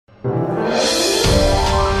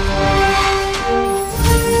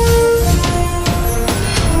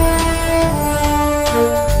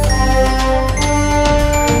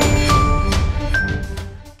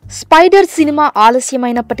Spider cinema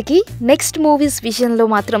ఆలస్యమైనప్పటికీ next movies విషయంలో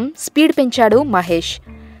మాత్రం speed పెంచాడు మహేష్.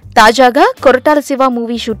 తాజాగా కొరటాల శివ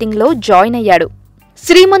మూవీ షూటింగ్లో జాయిన్ అయ్యాడు.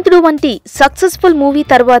 శ్రీమంతుడు వంటి సక్సెస్ఫుల్ మూవీ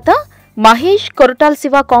తర్వాత మహేష్ కొరటాల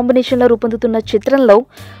శివ కాంబినేషన్లో రూపొందుతున్న చిత్రంలో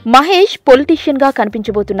మహేష్ పొలిటీషియన్గా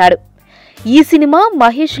కనిపించబోతున్నాడు. ఈ సినిమా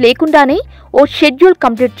మహేష్ లేకుండానే ఓ షెడ్యూల్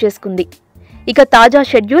కంప్లీట్ చేసుకుంది. ఇక తాజా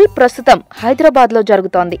షెడ్యూల్ ప్రస్తుతం హైదరాబాద్లో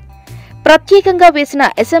జరుగుతోంది. ప్రత్యేకంగా వేసిన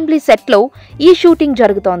అసెంబ్లీ సెట్లో ఈ షూటింగ్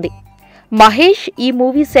జరుగుతోంది. మహేష్ ఈ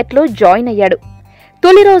మూవీ సెట్లో జాయిన్ అయ్యాడు.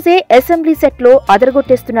 తొలి రోజే అసెంబ్లీ సెట్లో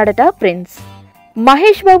అదరగొట్టేస్తున్నాడట ప్రిన్స్.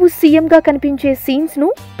 మహేష్ బాబు సీఎంగా కనిపించే సీన్స్ ను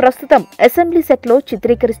ప్రస్తుతం అసెంబ్లీ సెట్లో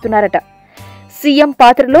చిత్రీకరిస్తున్నారట. సీఎం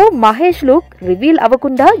పాత్రలో మహేష్ లుక్ రివీల్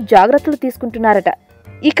అవ్వకుండా జాగ్రత్తలు తీసుకుంటున్నారట.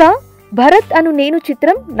 ఇక భరత్ అను నేను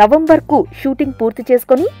చిత్రం నవంబర్కు షూటింగ్ పూర్తి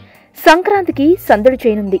చేసుకుని సంక్రాంతికి సందడి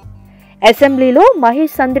చేయనుంది. అసెంబ్లీలో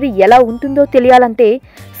మహేష్ సందడి ఎలా ఉంటుందో తెలియాలంటే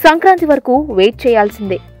సంక్రాంతి వరకు వెయిట్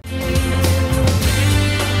చేయాల్సిందే.